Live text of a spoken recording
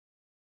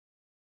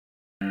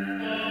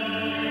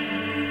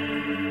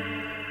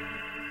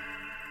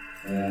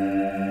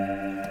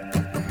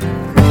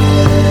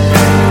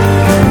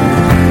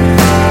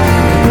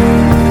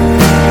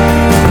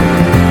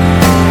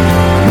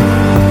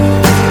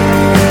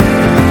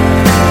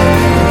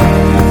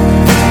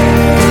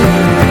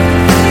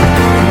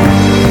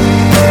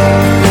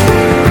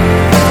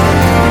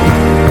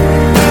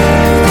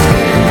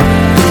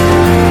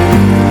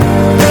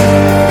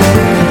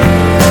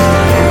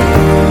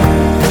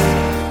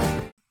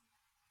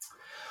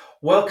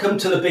Welcome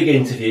to the big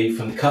interview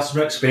from the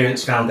Customer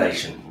Experience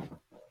Foundation.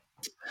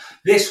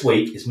 This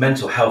week is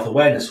Mental Health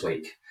Awareness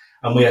Week,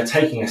 and we are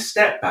taking a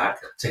step back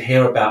to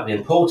hear about the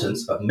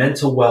importance of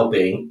mental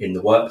well-being in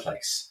the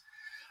workplace.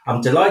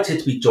 I'm delighted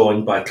to be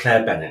joined by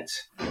Claire Bennett.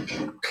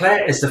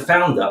 Claire is the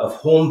founder of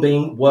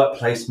Hornbeam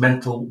Workplace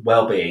Mental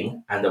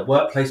Wellbeing and a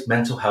workplace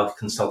mental health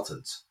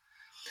consultant.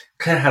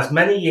 Claire has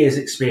many years'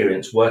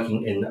 experience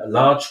working in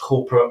large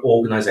corporate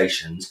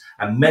organisations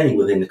and many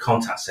within the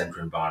contact centre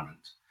environment.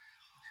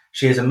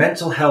 She is a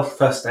Mental Health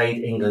First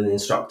Aid England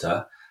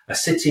instructor, a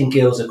City and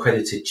Guilds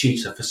accredited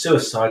tutor for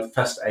Suicide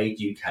First Aid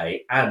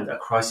UK, and a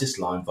crisis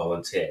line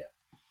volunteer.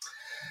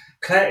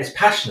 Claire is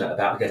passionate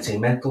about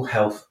getting mental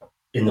health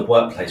in the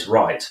workplace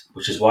right,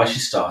 which is why she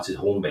started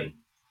Hornbeam.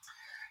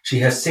 She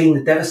has seen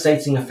the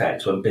devastating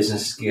effect when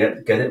businesses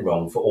get it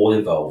wrong for all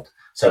involved,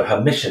 so her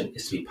mission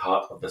is to be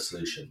part of the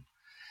solution.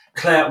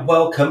 Claire,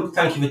 welcome.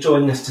 Thank you for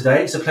joining us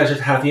today. It's a pleasure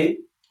to have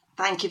you.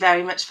 Thank you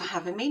very much for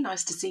having me.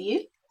 Nice to see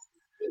you.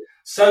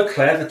 So,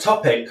 Claire, the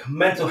topic,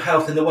 mental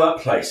health in the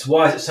workplace.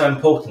 Why is it so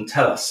important?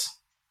 Tell us.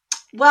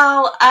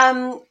 Well,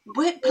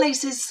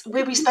 workplace is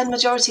where we spend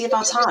majority of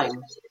our time.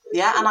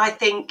 Yeah, and I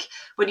think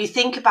when you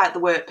think about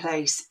the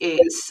workplace,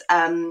 it's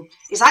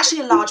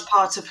actually a large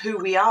part of who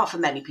we are for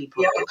many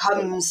people. It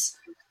becomes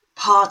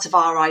part of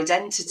our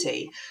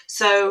identity.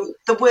 So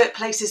the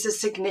workplace is a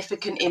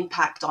significant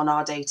impact on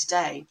our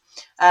day-to-day.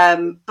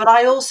 But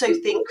I also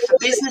think for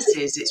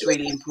businesses, it's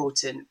really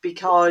important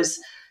because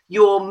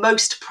your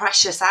most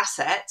precious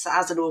assets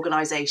as an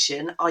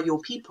organisation are your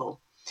people.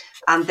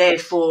 And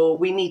therefore,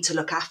 we need to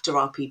look after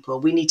our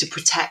people. We need to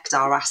protect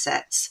our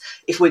assets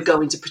if we're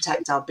going to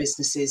protect our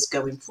businesses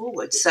going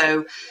forward.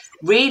 So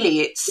really,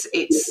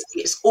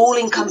 it's all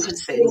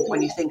encompassing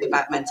when you think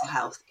about mental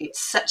health.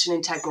 It's such an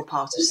integral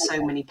part of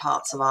so many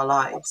parts of our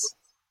lives.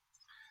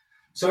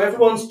 So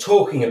everyone's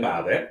talking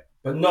about it,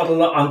 but not a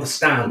lot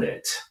understand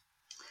it.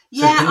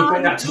 So can you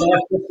bring that to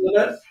life a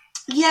little bit?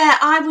 Yeah,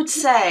 I would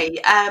say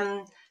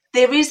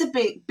there is a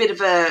bit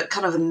of a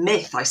kind of a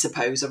myth, I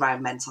suppose,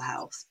 around mental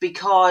health,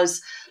 because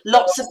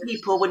lots of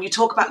people, when you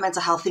talk about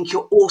mental health, think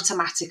you're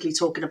automatically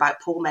talking about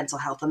poor mental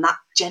health, and that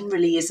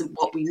generally isn't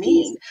what we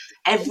mean.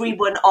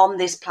 Everyone on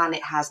this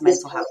planet has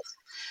mental health.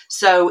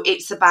 So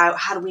it's about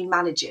how do we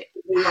manage it?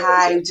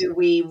 How do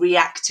we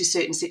react to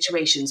certain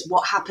situations?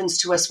 What happens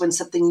to us when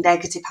something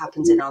negative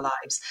happens in our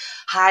lives?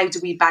 How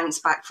do we bounce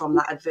back from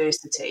that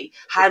adversity?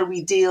 How do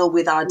we deal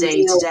with our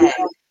day-to-day?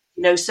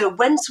 So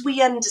once we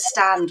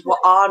understand what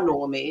our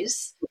norm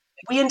is,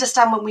 we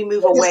understand when we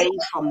move away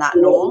from that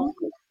norm,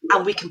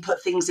 and we can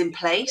put things in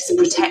place,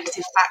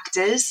 protective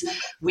factors,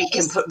 we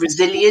can put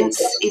resilience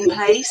in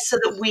place so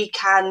that we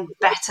can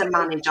better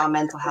manage our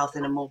mental health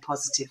in a more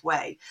positive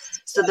way.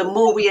 So the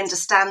more we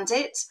understand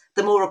it,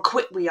 the more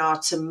equipped we are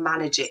to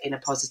manage it in a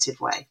positive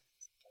way.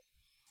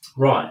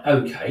 Right,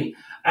 okay.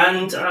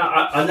 And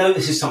I know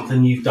this is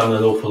something you've done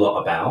an awful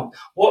lot about.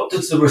 What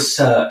does the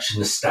research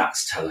and the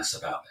stats tell us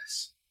about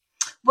this?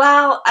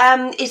 Well,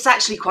 it's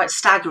actually quite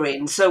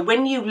staggering. So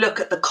when you look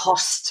at the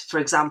cost, for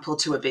example,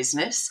 to a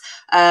business,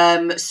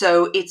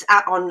 so it's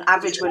on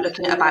average, we're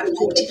looking at about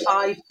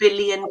 £45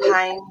 billion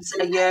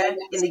a year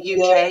in the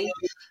UK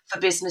for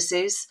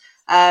businesses.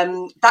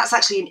 That's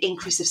actually an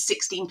increase of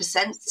 16%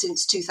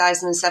 since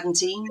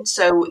 2017.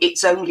 So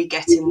it's only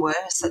getting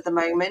worse at the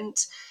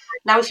moment.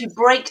 Now, if you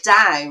break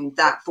down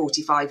that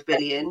 45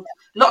 billion,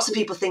 lots of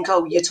people think,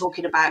 oh, you're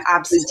talking about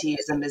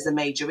absenteeism as a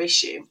major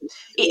issue.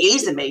 It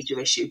is a major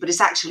issue, but it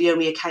actually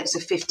only accounts for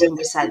 15%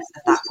 of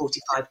that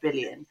 45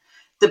 billion.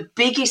 The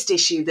biggest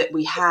issue that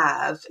we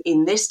have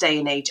in this day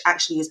and age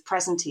actually is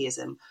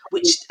presenteeism,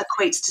 which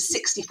equates to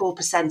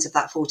 64% of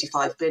that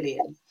 45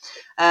 billion.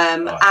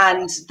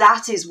 And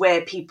that is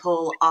where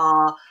people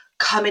are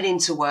coming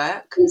into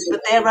work,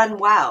 but they're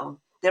unwell.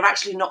 They're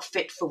actually not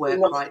fit for work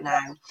right now.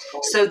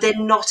 So they're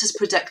not as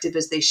productive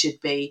as they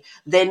should be.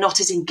 They're not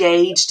as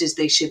engaged as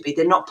they should be.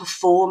 They're not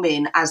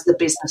performing as the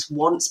business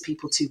wants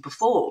people to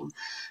perform.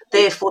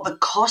 Therefore, the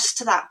cost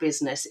to that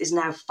business is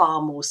now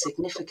far more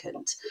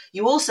significant.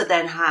 You also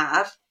then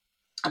have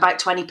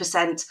about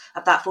 20%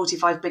 of that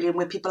 45 billion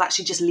where people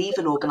actually just leave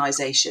an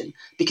organisation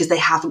because they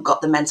haven't got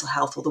the mental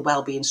health or the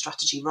wellbeing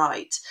strategy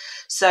right.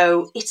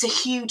 So it's a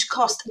huge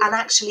cost. And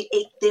actually,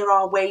 there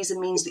are ways and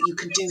means that you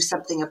can do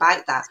something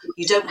about that.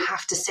 You don't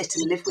have to sit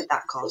and live with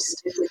that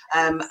cost.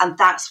 And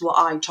that's what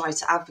I try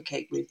to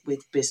advocate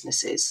with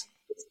businesses.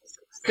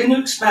 Can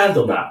you expand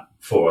on that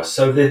for us?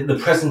 So the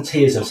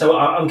presenteeism. So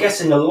I'm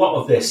guessing a lot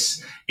of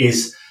this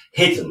is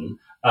hidden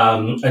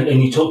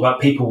and you talk about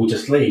people will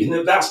just leave.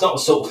 That's not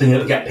the sort of thing that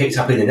will get picked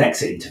up in an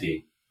exit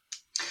interview.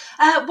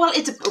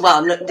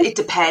 It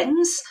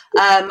depends.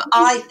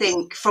 I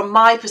think, from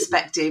my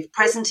perspective,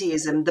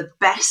 presenteeism, the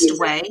best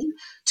way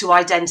to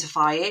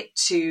identify it,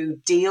 to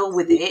deal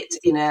with it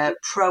in a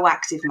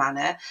proactive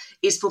manner,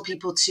 is for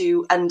people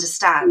to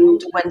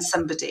understand when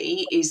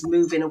somebody is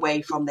moving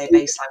away from their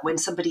baseline, when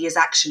somebody is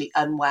actually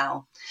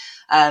unwell.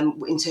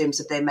 In terms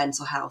of their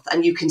mental health,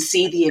 and you can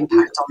see the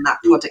impact on that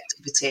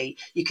productivity.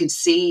 You can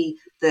see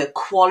the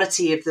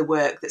quality of the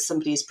work that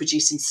somebody is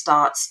producing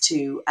starts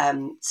to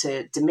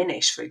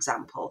diminish, for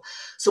example.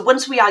 So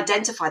once we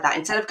identify that,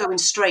 instead of going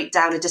straight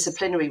down a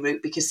disciplinary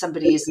route because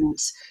somebody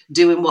isn't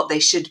doing what they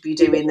should be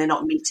doing, they're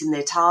not meeting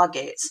their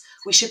targets,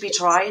 we should be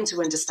trying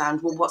to understand,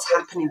 well, what's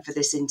happening for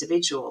this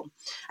individual?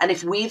 And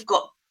if we've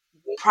got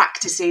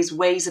practices,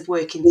 ways of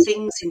working,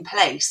 things in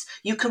place,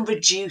 you can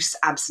reduce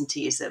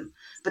absenteeism.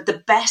 But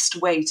the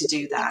best way to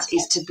do that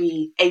is to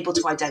be able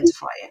to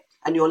identify it.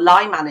 And your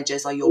line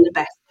managers are your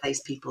best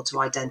placed people to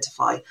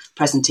identify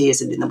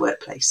presenteeism in the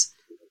workplace.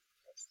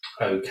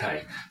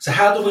 Okay. So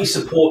how do we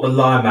support the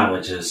line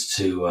managers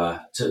to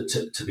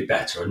be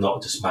better and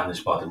not just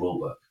managed by the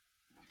rulebook?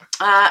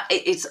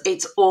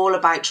 It's all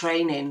about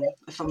training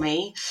for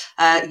me.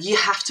 You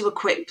have to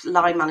equip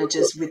line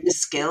managers with the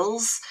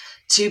skills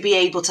to be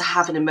able to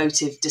have an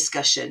emotive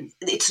discussion.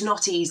 It's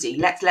not easy.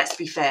 Let's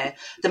be fair.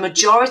 The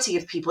majority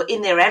of people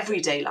in their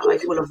everyday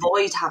life will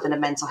avoid having a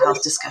mental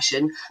health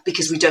discussion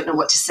because we don't know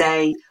what to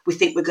say. We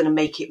think we're going to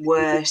make it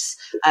worse.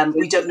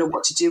 We don't know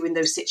what to do in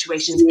those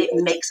situations. It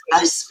makes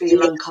us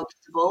feel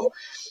uncomfortable.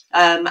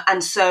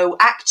 And so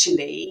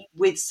actually,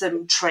 with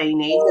some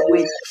training,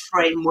 with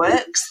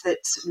frameworks that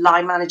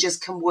line managers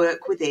can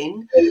work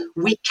within,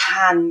 we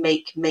can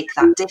make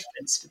that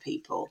difference for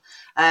people.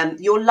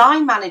 Your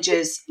line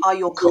managers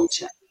are your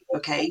culture.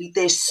 Okay,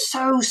 they're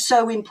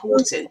so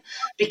important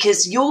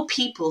because your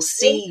people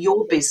see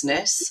your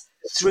business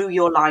through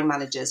your line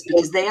managers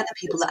because they are the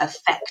people that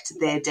affect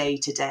their day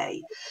to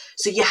day.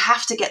 So you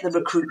have to get the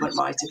recruitment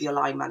right of your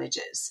line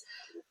managers.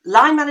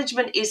 Line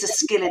management is a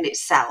skill in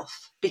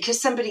itself.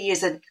 Because somebody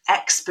is an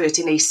expert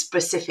in a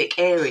specific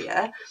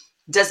area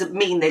doesn't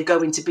mean they're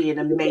going to be an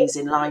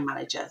amazing line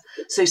manager.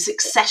 So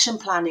succession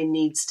planning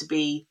needs to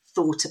be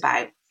thought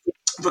about.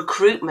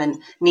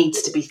 Recruitment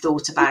needs to be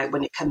thought about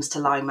when it comes to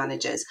line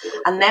managers.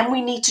 And then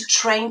we need to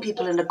train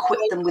people and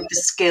equip them with the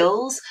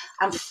skills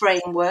and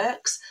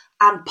frameworks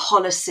and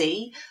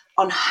policy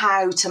on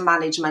how to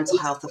manage mental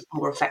health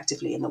more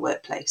effectively in the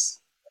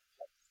workplace.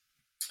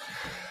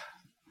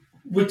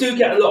 We do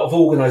get a lot of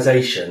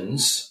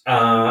organisations,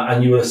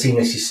 and you will have seen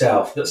this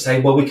yourself, that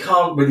say, well, we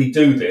can't really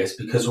do this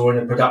because we're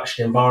in a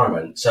production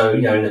environment. So,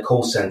 in a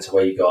call centre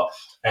where you've got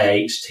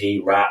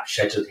AHT, RAP,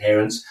 scheduled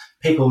adherence,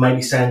 people may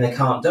be saying they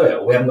can't do it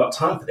or we haven't got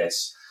time for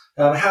this.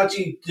 How do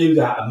you do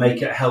that and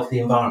make it a healthy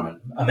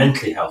environment, a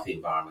mentally healthy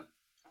environment?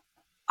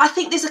 I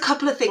think there's a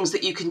couple of things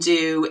that you can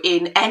do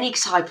in any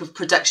type of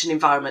production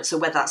environment. So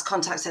whether that's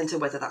contact centre,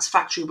 whether that's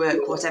factory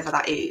work, whatever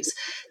that is,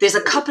 there's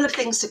a couple of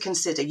things to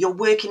consider. Your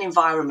working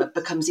environment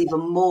becomes even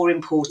more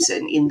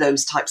important in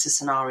those types of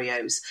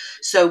scenarios.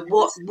 So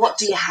what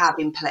do you have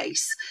in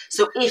place?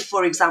 So if,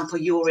 for example,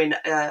 you're in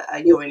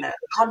a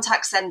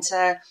contact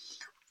centre,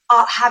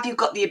 have you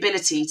got the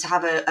ability to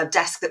have a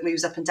desk that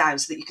moves up and down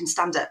so that you can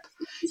stand up?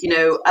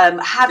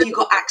 Have you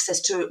got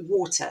access to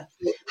water?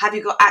 Have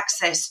you got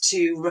access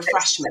to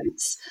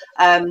refreshments?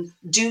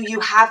 Do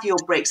you have your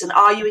breaks? And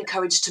are you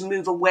encouraged to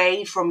move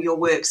away from your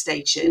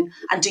workstation?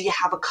 And do you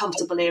have a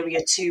comfortable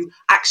area to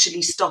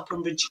actually stop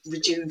and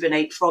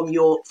rejuvenate from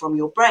your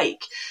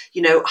break?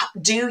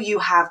 Do you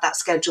have that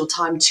scheduled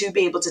time to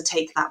be able to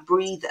take that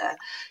breather?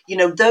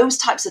 Those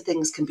types of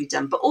things can be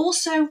done, but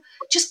also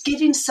just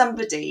giving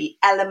somebody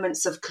elements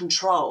of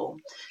control.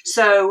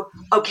 So,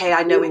 okay,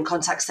 I know in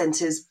contact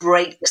centres,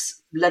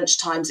 breaks,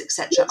 lunchtimes,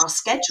 etc. are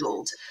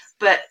scheduled,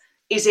 but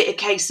is it a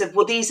case of,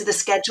 well, these are the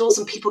schedules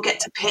and people get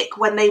to pick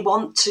when they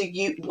want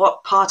to,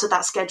 what part of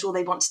that schedule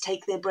they want to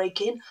take their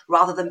break in,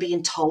 rather than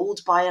being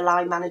told by a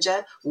line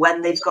manager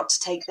when they've got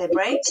to take their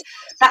break?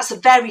 That's a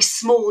very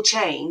small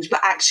change, but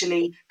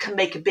actually can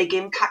make a big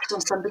impact on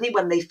somebody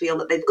when they feel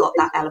that they've got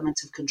that element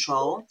of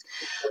control.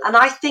 And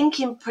I think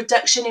in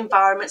production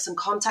environments and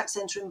contact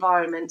centre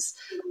environments,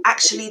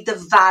 actually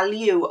the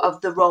value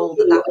of the role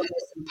that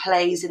person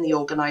plays in the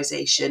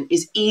organisation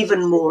is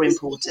even more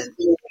important.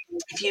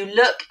 If you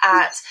look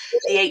at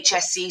the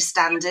HSE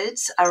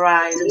standards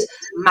around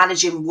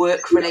managing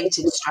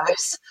work-related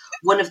stress,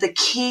 one of the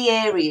key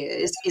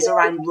areas is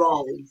around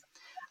role.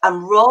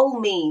 And role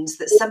means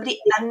that somebody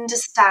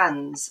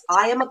understands,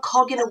 I am a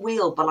cog in a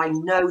wheel, but I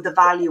know the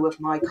value of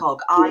my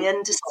cog. I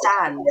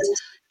understand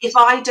if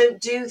I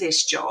don't do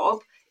this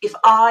job, if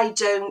I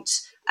don't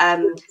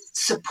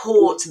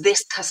support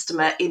this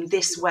customer in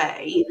this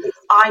way,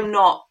 I'm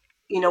not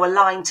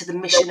aligned to the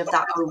mission of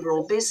that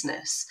overall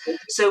business.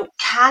 So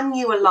can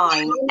you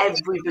align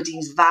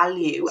everybody's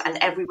value and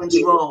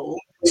everyone's role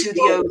to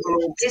the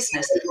overall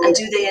business? And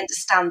do they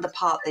understand the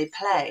part they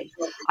play?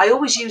 I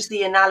always use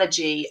the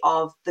analogy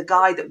of the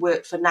guy that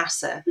worked for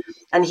NASA,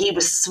 and he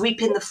was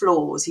sweeping the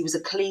floors. He was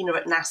a cleaner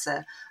at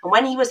NASA. And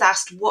when he was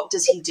asked, what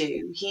does he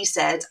do? He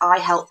said, I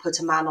help put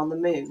a man on the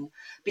moon,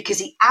 because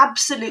he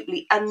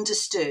absolutely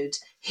understood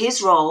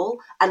his role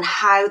and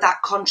how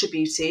that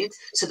contributed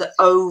to the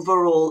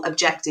overall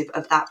objective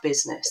of that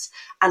business.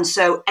 And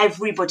so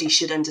everybody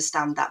should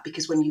understand that,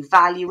 because when you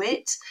value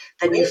it,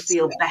 then you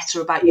feel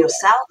better about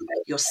yourself,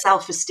 your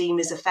self-esteem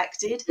is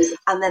affected,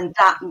 and then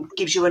that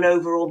gives you an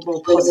overall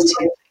more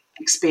positive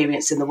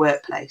experience in the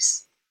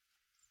workplace.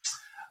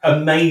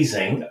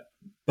 Amazing,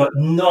 but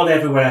not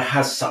everywhere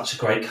has such a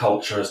great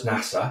culture as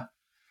NASA.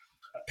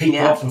 People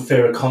often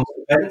fear a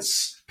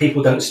consequence.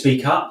 People don't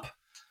speak up.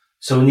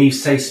 So we need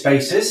safe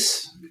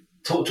spaces.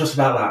 Talk to us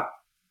about that.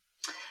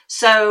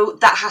 So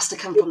that has to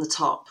come from the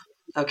top,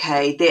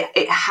 okay?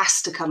 It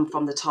has to come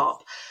from the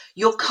top.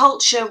 Your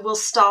culture will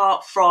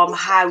start from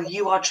how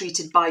you are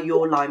treated by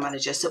your line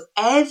manager. So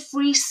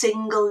every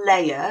single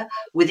layer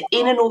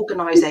within an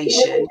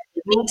organisation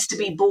needs to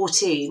be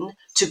bought in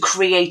to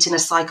creating a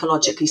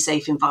psychologically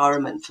safe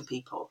environment for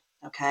people,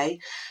 okay?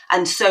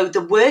 And so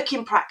the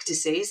working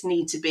practices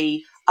need to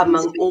be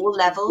among all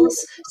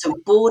levels, so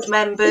board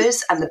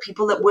members and the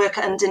people that work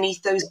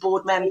underneath those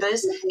board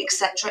members,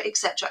 etc.,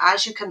 etc.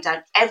 As you come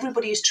down,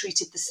 everybody is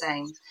treated the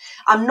same.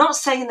 I'm not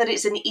saying that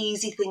it's an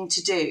easy thing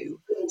to do,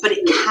 but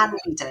it can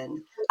be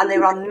done. And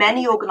there are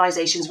many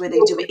organisations where they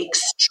do it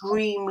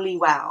extremely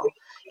well.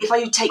 If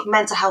I take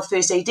Mental Health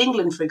First Aid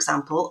England, for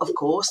example, of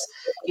course,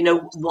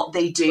 what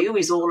they do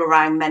is all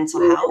around mental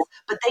health,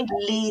 but they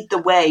lead the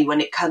way when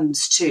it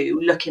comes to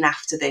looking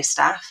after their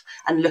staff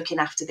and looking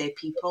after their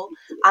people,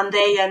 and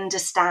they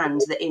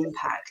understand the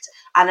impact.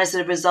 And as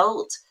a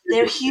result,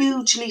 they're a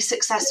hugely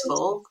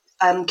successful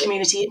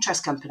community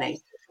interest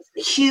company.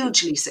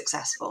 Hugely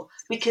successful,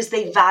 because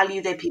they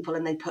value their people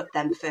and they put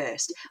them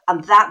first.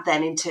 And that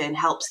then in turn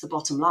helps the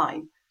bottom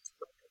line.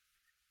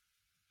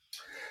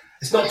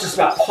 It's not just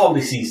about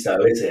policies,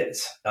 though, is it?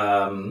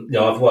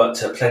 I've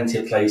worked at plenty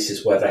of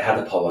places where they had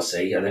a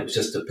policy and it was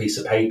just a piece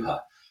of paper.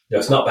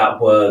 It's not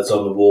about words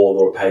on the wall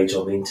or a page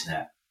on the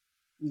internet.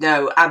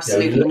 No,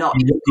 absolutely not.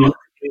 You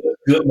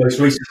look most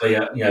recently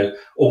at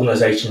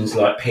organisations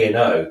like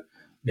P&O,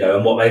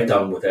 and what they've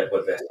done with their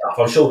stuff.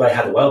 I'm sure they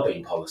had a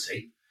wellbeing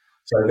policy.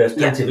 So there's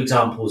plenty of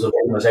examples of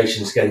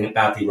organisations getting it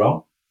badly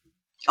wrong.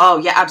 Oh,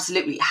 yeah,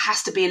 absolutely. It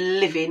has to be a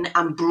living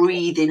and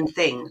breathing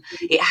thing.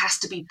 It has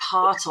to be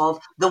part of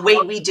the way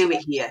we do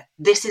it here.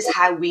 This is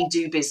how we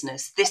do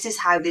business. This is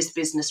how this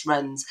business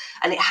runs.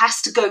 And it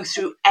has to go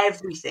through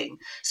everything.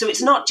 So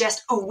it's not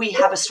just, we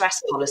have a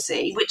stress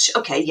policy, which,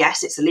 okay,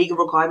 yes, it's a legal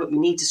requirement. We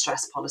need a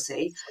stress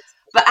policy.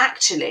 But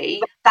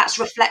actually, that's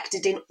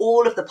reflected in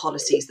all of the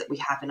policies that we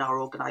have in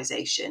our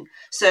organisation.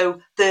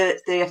 So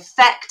the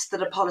effect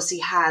that a policy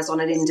has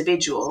on an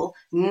individual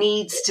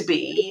needs to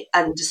be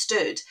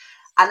understood.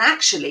 And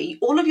actually,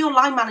 all of your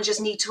line managers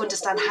need to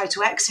understand how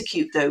to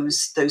execute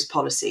those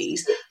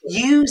policies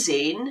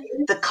using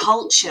the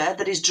culture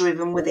that is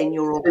driven within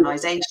your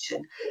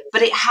organisation.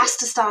 But it has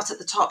to start at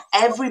the top.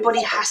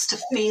 Everybody has to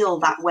feel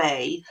that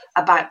way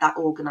about that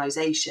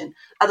organisation.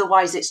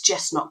 Otherwise, it's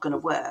just not going to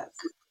work.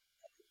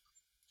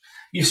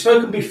 You've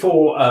spoken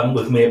before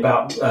with me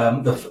about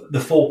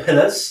the 4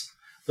 pillars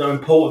that are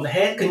important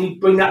here. Can you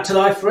bring that to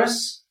life for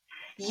us?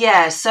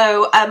 Yeah,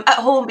 so at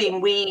Hornbeam,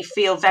 we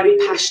feel very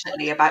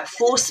passionately about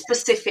 4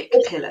 specific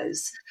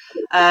pillars,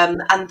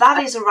 and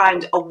that is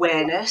around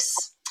awareness.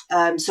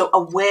 So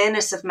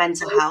awareness of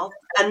mental health,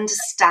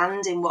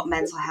 understanding what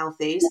mental health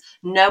is,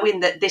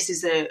 knowing that this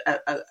is an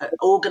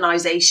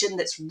organisation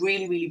that's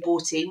really, really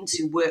bought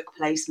into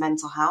workplace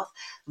mental health.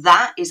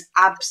 That is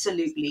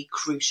absolutely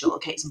crucial.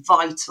 Okay, it's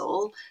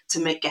vital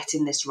to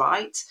getting this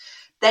right.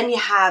 Then you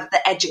have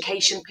the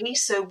education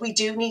piece. So we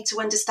do need to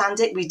understand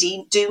it. We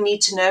do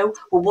need to know,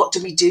 well, what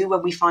do we do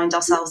when we find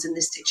ourselves in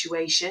this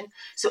situation?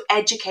 So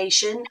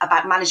education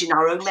about managing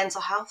our own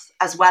mental health,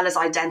 as well as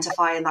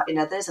identifying that in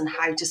others and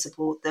how to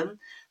support them.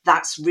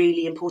 That's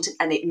really important.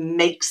 And it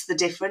makes the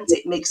difference.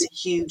 It makes a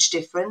huge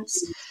difference.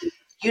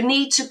 You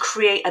need to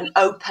create an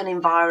open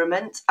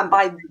environment. And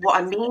by what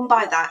I mean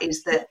by that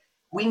is that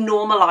we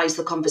normalize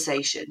the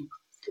conversation.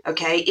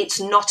 Okay,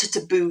 it's not a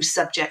taboo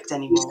subject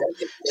anymore.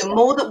 The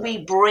more that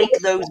we break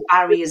those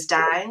barriers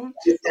down,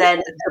 then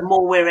the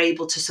more we're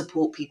able to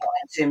support people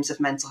in terms of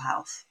mental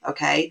health.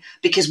 Okay,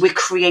 because we're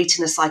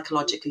creating a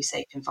psychologically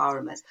safe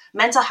environment.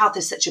 Mental health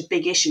is such a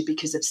big issue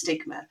because of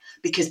stigma,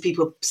 because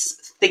people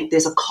think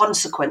there's a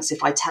consequence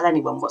if I tell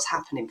anyone what's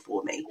happening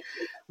for me.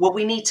 Well,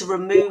 we need to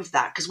remove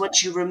that, because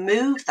once you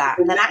remove that,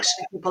 then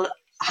actually people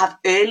have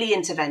early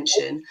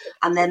intervention,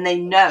 and then they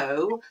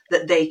know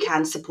that they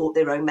can support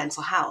their own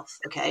mental health.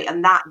 Okay.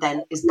 And that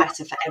then is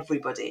better for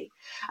everybody.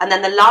 And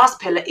then the last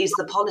pillar is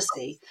the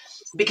policy,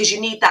 because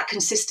you need that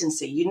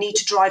consistency. You need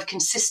to drive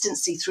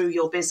consistency through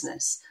your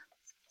business.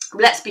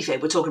 let's be fair,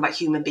 we're talking about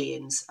human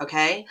beings,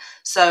 okay?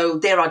 So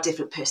there are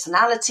different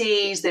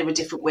personalities, there are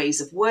different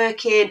ways of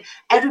working.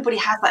 Everybody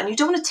has that, and you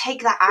don't want to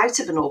take that out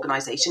of an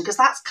organisation because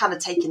that's kind of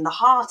taking the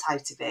heart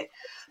out of it.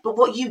 But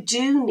what you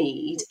do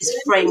need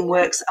is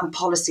frameworks and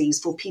policies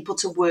for people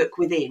to work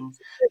within,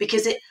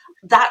 because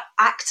that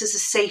acts as a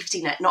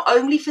safety net, not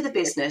only for the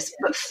business,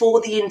 but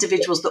for the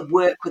individuals that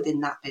work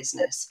within that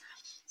business.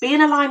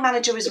 Being a line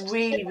manager is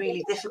really,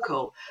 really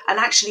difficult. And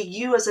actually,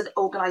 you as an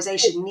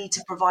organisation need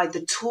to provide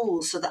the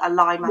tools so that a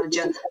line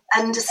manager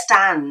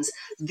understands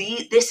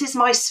this is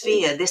my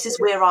sphere, this is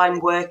where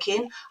I'm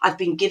working. I've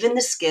been given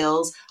the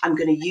skills. I'm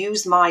going to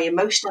use my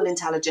emotional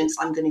intelligence.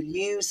 I'm going to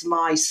use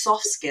my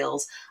soft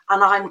skills,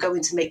 and I'm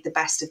going to make the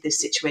best of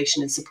this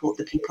situation and support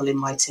the people in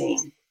my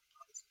team.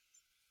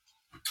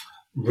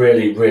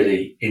 Really,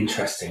 really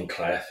interesting,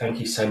 Claire. Thank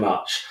you so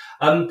much.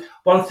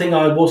 One thing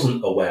I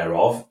wasn't aware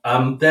of,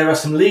 there are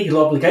some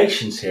legal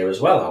obligations here as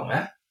well, aren't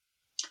there?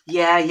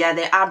 Yeah,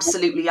 they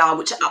absolutely are,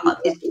 which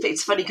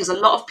it's funny because a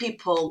lot of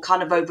people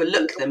kind of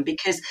overlook them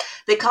because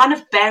they're kind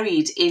of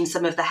buried in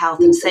some of the health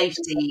and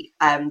safety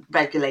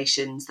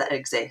regulations that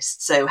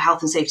exist. So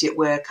Health and Safety at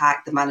Work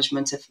Act, the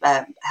Management of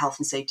Health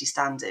and Safety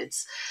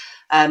Standards.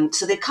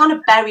 So they're kind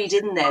of buried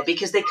in there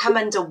because they come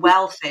under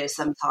welfare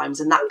sometimes,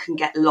 and that can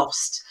get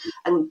lost.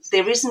 And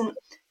there isn't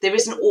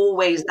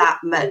always that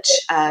much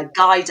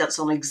guidance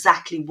on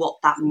exactly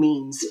what that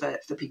means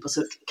for people.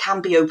 So it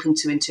can be open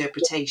to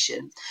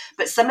interpretation.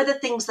 But some of the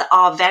things that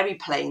are very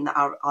plain that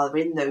are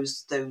in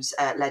those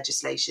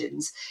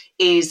legislations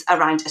is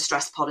around a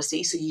stress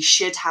policy. So you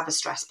should have a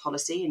stress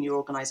policy in your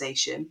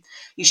organisation.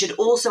 You should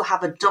also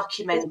have a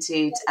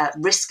documented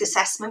risk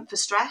assessment for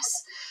stress.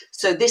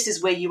 So this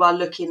is where you are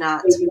looking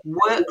at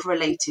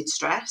work-related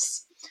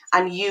stress,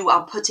 and you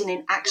are putting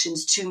in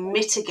actions to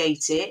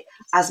mitigate it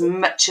as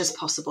much as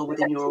possible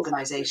within your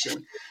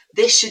organisation.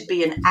 This should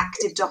be an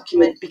active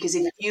document because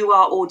if you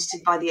are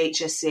audited by the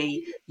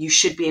HSE, you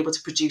should be able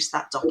to produce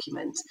that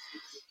document.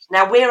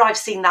 Now, where I've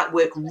seen that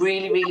work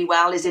really, really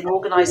well is in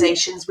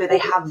organisations where they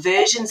have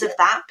versions of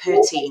that per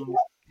team.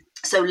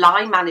 So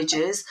line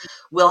managers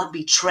will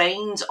be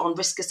trained on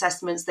risk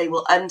assessments. They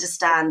will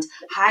understand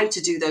how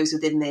to do those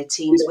within their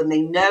teams when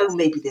they know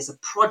maybe there's a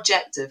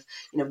project of,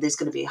 there's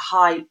going to be a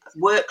high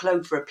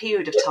workload for a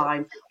period of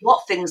time.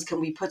 What things can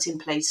we put in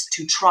place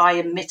to try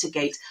and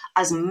mitigate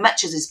as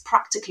much as is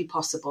practically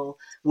possible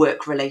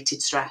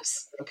work-related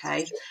stress,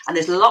 okay? And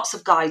there's lots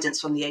of guidance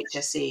from the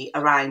HSE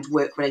around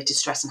work-related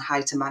stress and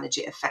how to manage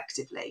it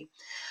effectively.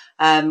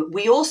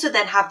 We also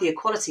then have the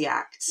Equality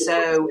Act.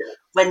 So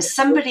when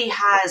somebody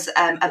has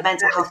a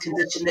mental health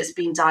condition that's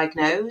been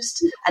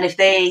diagnosed, and if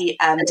they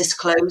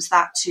disclose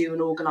that to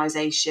an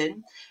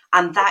organisation,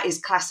 and that is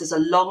classed as a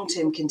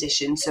long-term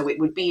condition, so it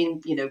would be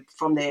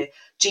from their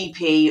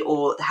GP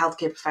or the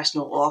healthcare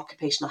professional or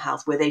occupational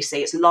health, where they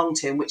say it's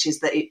long-term, which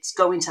is that it's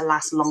going to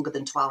last longer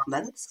than 12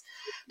 months,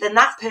 then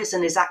that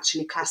person is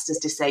actually classed as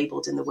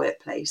disabled in the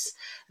workplace.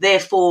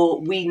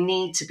 Therefore, we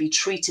need to be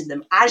treating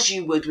them as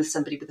you would with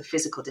somebody with a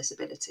physical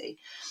disability.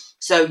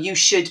 So you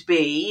should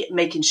be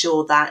making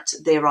sure that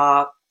there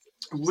are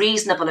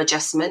reasonable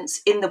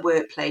adjustments in the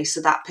workplace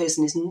so that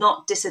person is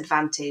not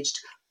disadvantaged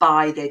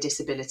by their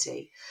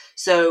disability.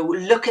 So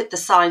look at the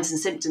signs and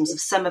symptoms of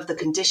some of the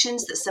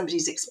conditions that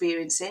somebody's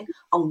experiencing,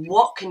 and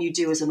what can you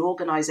do as an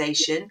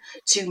organisation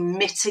to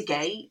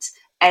mitigate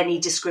any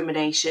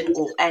discrimination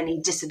or any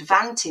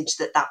disadvantage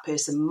that that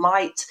person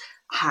might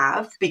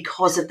have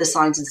because of the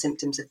signs and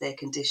symptoms of their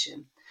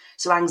condition.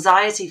 So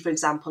anxiety, for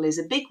example, is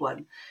a big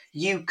one.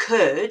 You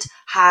could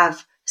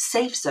have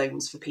safe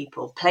zones for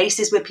people,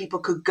 places where people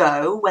could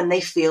go when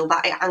they feel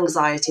that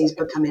anxiety is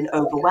becoming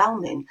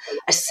overwhelming,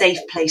 a safe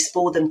place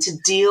for them to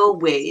deal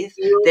with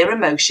their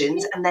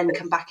emotions and then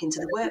come back into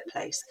the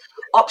workplace.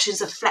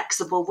 Options of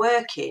flexible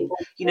working,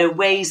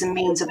 ways and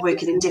means of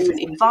working in different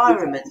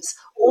environments.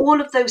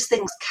 All of those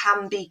things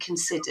can be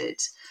considered,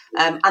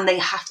 and they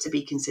have to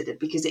be considered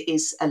because it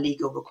is a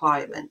legal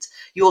requirement.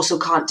 You also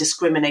can't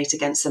discriminate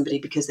against somebody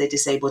because they're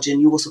disabled,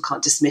 and you also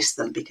can't dismiss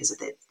them because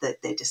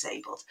they're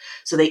disabled.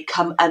 So they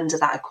come under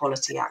that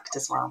Equality Act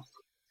as well.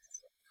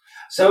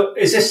 So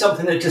is this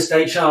something that just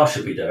HR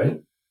should be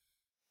doing?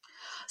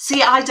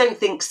 See, I don't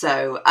think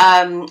so.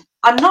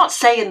 I'm not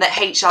saying that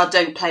HR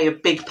don't play a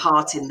big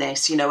part in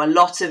this. A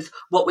lot of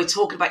what we're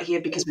talking about here,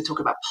 because we're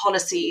talking about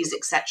policies,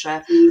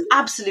 etc.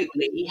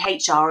 Absolutely,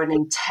 HR are an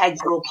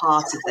integral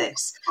part of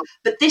this.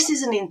 But this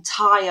is an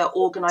entire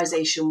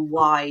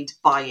organisation-wide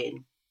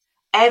buy-in.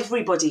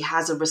 Everybody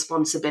has a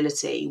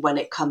responsibility when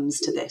it comes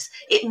to this.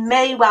 It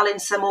may well in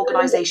some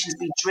organisations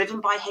be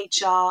driven by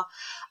HR,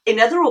 In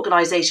other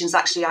organisations,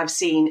 actually, I've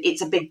seen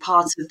it's a big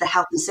part of the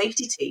health and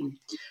safety team,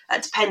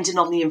 depending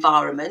on the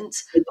environment.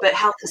 But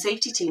health and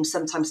safety teams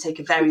sometimes take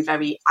a very,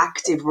 very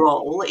active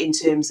role in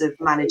terms of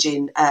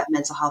managing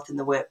mental health in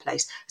the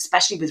workplace,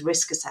 especially with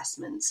risk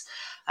assessments.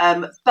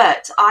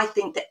 But I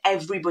think that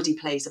everybody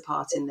plays a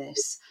part in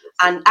this.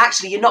 And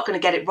actually, you're not going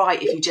to get it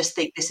right if you just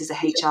think this is a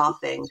HR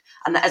thing.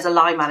 And that as a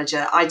line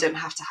manager, I don't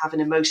have to have an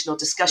emotional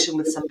discussion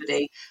with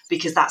somebody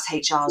because that's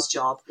HR's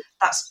job.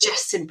 That's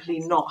just simply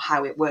not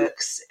how it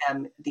works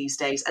these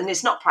days. And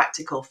it's not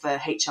practical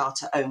for HR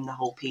to own the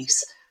whole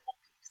piece.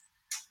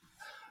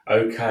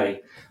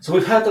 Okay. So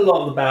we've heard a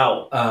lot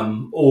about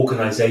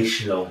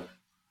organisational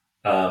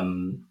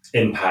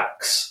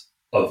impacts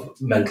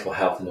of mental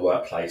health in the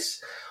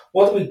workplace.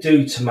 What do we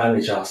do to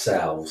manage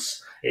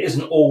ourselves? It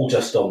isn't all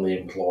just on the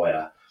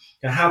employer.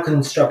 How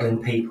can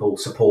struggling people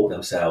support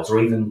themselves,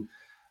 or even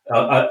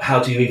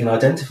how do you even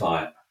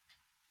identify it?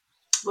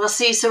 Well,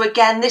 see, so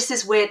again, this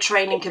is where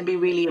training can be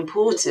really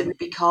important,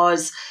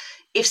 because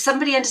if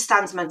somebody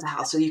understands mental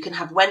health, so you can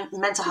have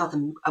mental health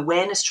and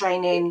awareness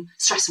training,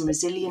 stress and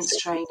resilience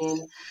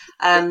training.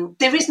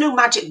 There is no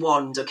magic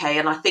wand, okay?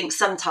 And I think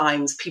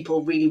sometimes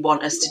people really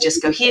want us to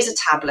just go, here's a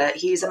tablet,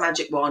 here's a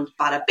magic wand,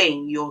 bada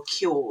bing, you're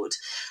cured.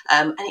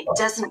 And it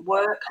doesn't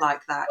work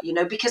like that,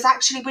 because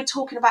actually we're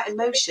talking about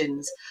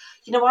emotions.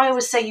 I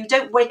always say you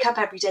don't wake up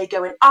every day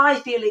going, I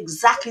feel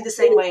exactly the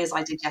same way as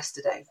I did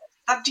yesterday.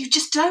 You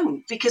just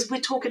don't, because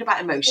we're talking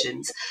about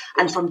emotions,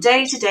 and from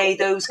day to day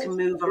those can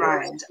move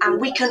around, and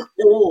we can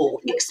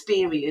all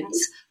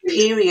experience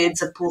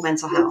periods of poor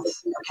mental health.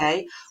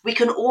 Okay, we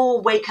can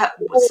all wake up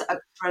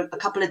for a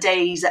couple of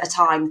days at a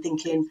time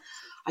thinking,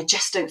 I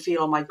just don't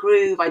feel on my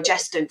groove, I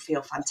just don't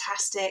feel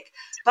fantastic.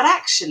 But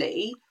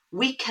actually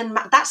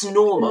that's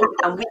normal,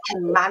 and we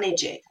can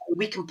manage it.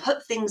 We can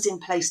put things in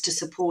place to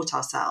support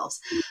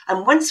ourselves.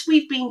 And once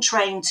we've been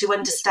trained to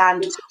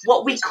understand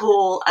what we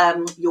call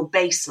your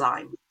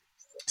baseline.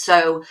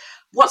 So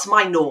what's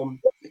my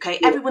norm? Okay,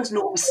 everyone's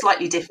norm is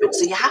slightly different.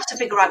 So you have to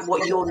figure out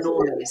what your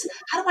norm is.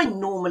 How do I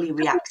normally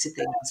react to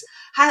things?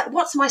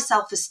 What's my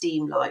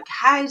self-esteem like?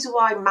 How do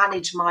I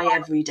manage my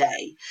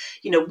everyday?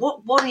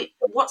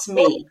 What's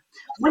me?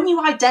 When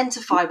you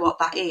identify what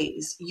that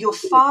is, you're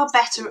far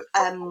better,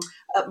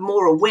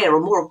 more aware, or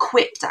more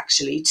equipped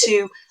actually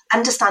to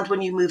understand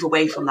when you move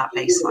away from that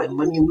baseline,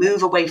 when you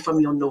move away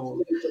from your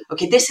norm.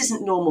 Okay, this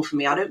isn't normal for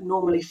me. I don't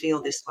normally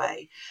feel this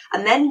way.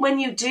 And then when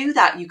you do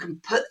that, you can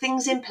put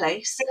things in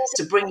place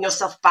to bring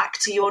yourself back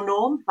to your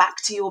norm, back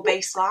to your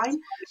baseline.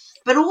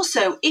 But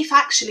also, if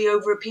actually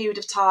over a period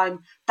of time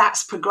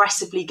that's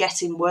progressively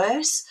getting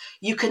worse,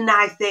 you can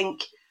now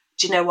think,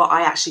 do you know what?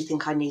 I actually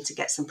think I need to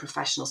get some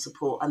professional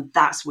support. And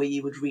that's where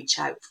you would reach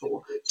out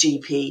for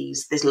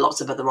GPs. There's lots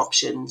of other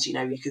options.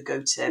 You could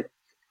go to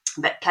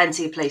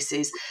plenty of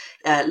places,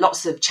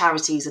 lots of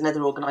charities and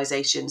other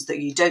organisations that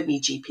you don't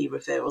need GP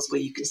referrals,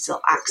 where you can still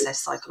access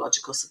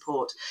psychological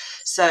support.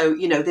 So,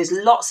 there's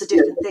lots of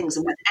different things.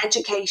 And with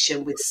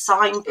education, with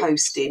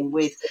signposting,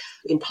 with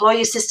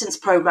employee assistance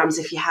programmes,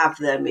 if you have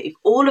them, if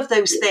all of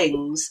those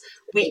things,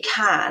 we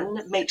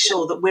can make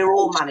sure that we're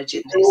all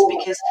managing this,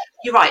 because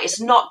you're right,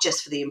 it's not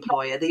just for the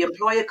employer. The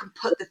employer can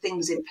put the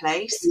things in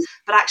place,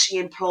 but actually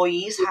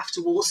employees have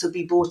to also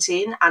be brought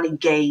in and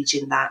engage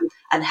in that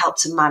and help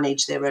to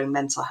manage their own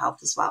mental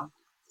health as well.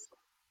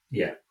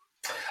 Yeah.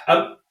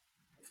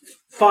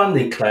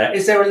 Finally, Claire,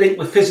 is there a link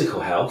with physical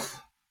health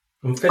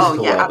and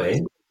physical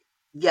well-being?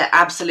 Yeah,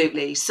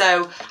 absolutely.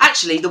 So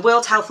actually, the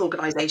World Health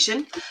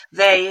Organization,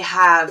 they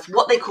have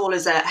what they call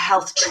as a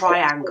health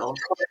triangle.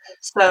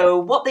 So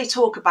what they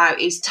talk about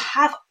is, to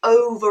have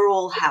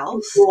overall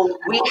health,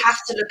 we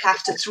have to look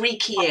after 3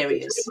 key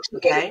areas.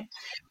 Okay,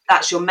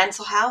 that's your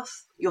mental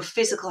health, your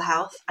physical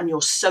health, and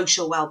your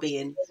social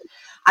well-being.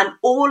 And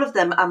all of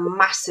them are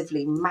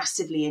massively,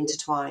 massively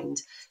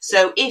intertwined.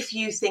 So if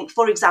you think,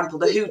 for example,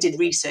 the WHO did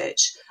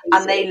research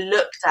and they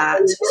looked at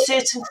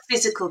certain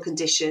physical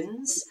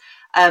conditions,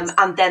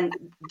 and then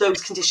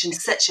those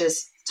conditions such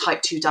as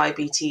type 2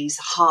 diabetes,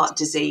 heart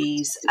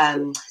disease,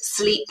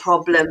 sleep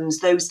problems,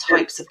 those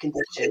types of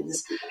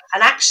conditions.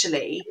 And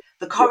actually,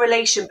 the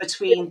correlation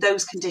between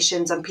those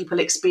conditions and people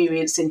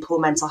experiencing poor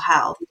mental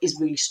health is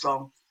really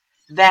strong.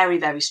 Very,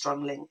 very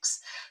strong links.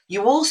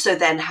 You also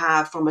then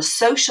have, from a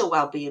social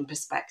well-being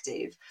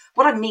perspective,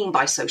 what I mean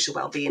by social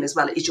well-being as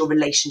well is your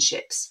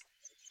relationships.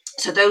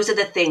 So those are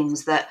the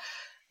things that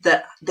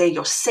they're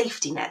your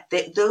safety net.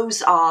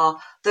 Those are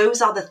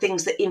the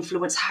things that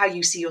influence how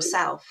you see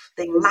yourself.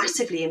 They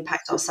massively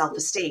impact our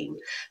self-esteem,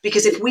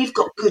 because if we've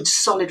got good,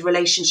 solid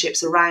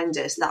relationships around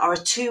us that are a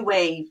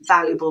two-way,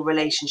 valuable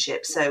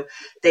relationship, so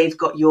they've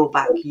got your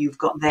back, you've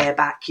got their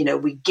back,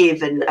 we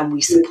give and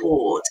we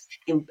support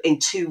in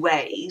 2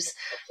 ways,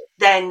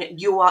 then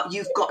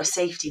you've got a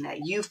safety net.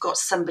 You've got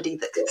somebody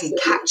that can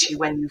catch you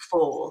when you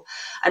fall.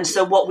 And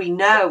so what we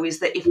know is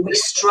that if we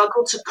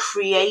struggle to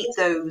create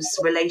those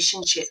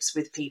relationships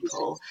with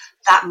people,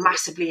 that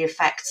massively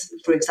affects,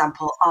 for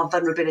example, our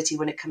vulnerability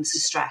when it comes to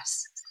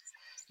stress.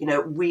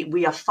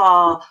 We are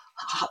far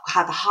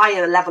have a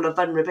higher level of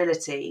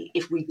vulnerability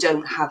if we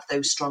don't have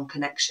those strong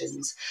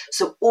connections.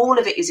 So all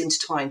of it is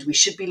intertwined. We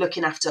should be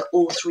looking after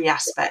all three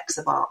aspects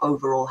of our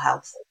overall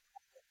health.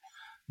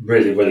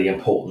 Really, really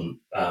important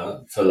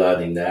for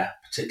learning there,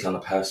 particularly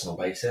on a personal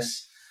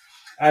basis.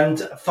 And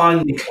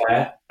finally,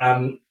 Claire,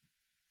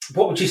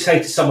 what would you say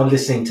to someone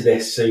listening to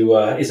this who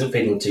isn't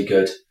feeling too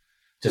good,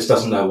 just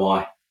doesn't know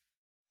why?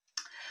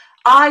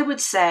 I would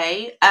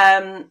say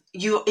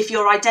if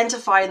you're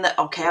identifying that,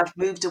 okay, I've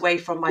moved away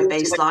from my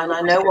baseline,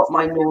 I know what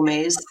my norm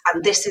is,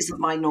 and this isn't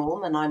my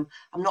norm, and I'm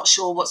not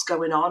sure what's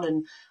going on,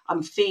 and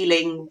I'm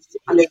feeling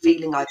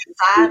either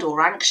sad or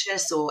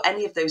anxious or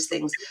any of those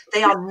things.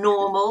 They are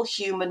normal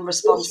human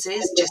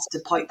responses, just to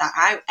point that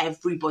out.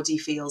 Everybody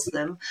feels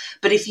them.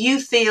 But if you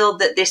feel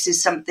that this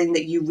is something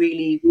that you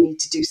really need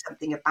to do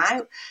something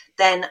about,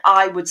 then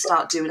I would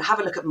have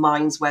a look at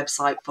Mind's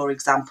website, for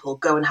example.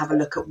 Go and have a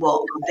look at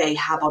what they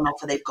have on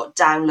offer. They've got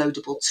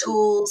downloadable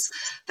tools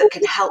that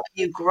can help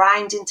you,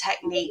 grounding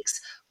techniques,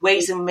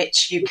 ways in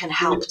which you can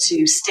help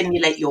to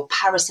stimulate your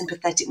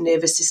parasympathetic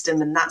nervous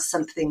system. And that's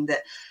something that,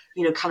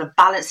 kind of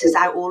balances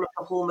out all of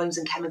the hormones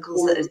and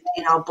chemicals that are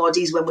in our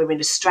bodies when we're in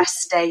a stress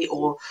state,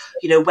 or,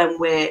 when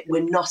we're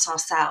not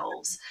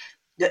ourselves.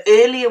 The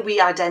earlier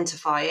we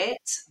identify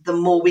it, the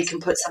more we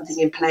can put something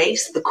in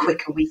place, the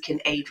quicker we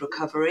can aid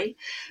recovery.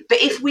 But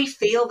if we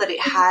feel that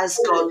it has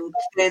gone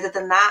further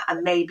than that,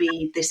 and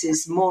maybe this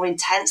is more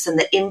intense and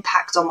the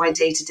impact on my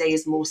day-to-day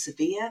is more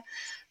severe,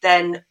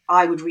 then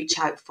I would reach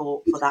out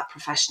for that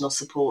professional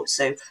support.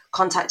 So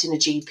contacting a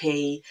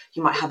GP,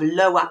 you might have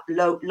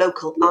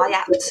local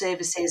IAP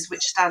services,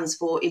 which stands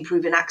for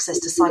Improving Access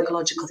to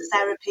Psychological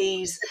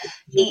Therapies.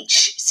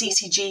 Each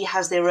CCG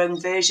has their own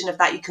version of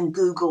that. You can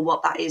Google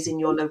what that is in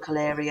your local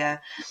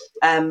area.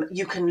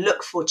 You can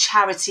look for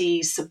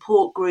charities,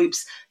 support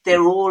groups.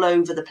 They're all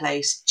over the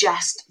place.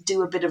 Just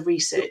do a bit of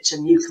research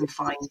and you can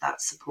find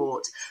that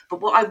support. But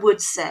what I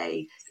would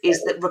say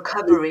is that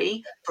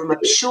recovery from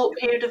a short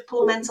period of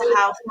poor mental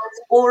health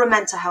or a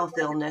mental health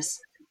illness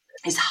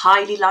is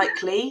highly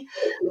likely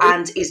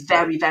and is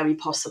very, very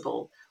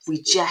possible.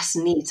 We just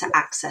need to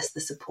access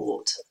the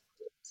support.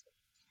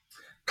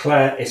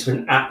 Claire, it's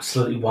been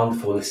absolutely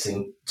wonderful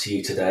listening to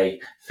you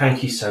today.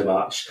 Thank you so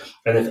much.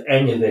 And if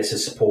any of this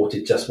has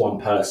supported just one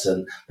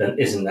person, then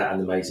isn't that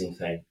an amazing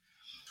thing?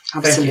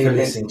 Absolutely. Thank you for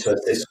listening to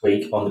us this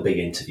week on The Big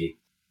Interview.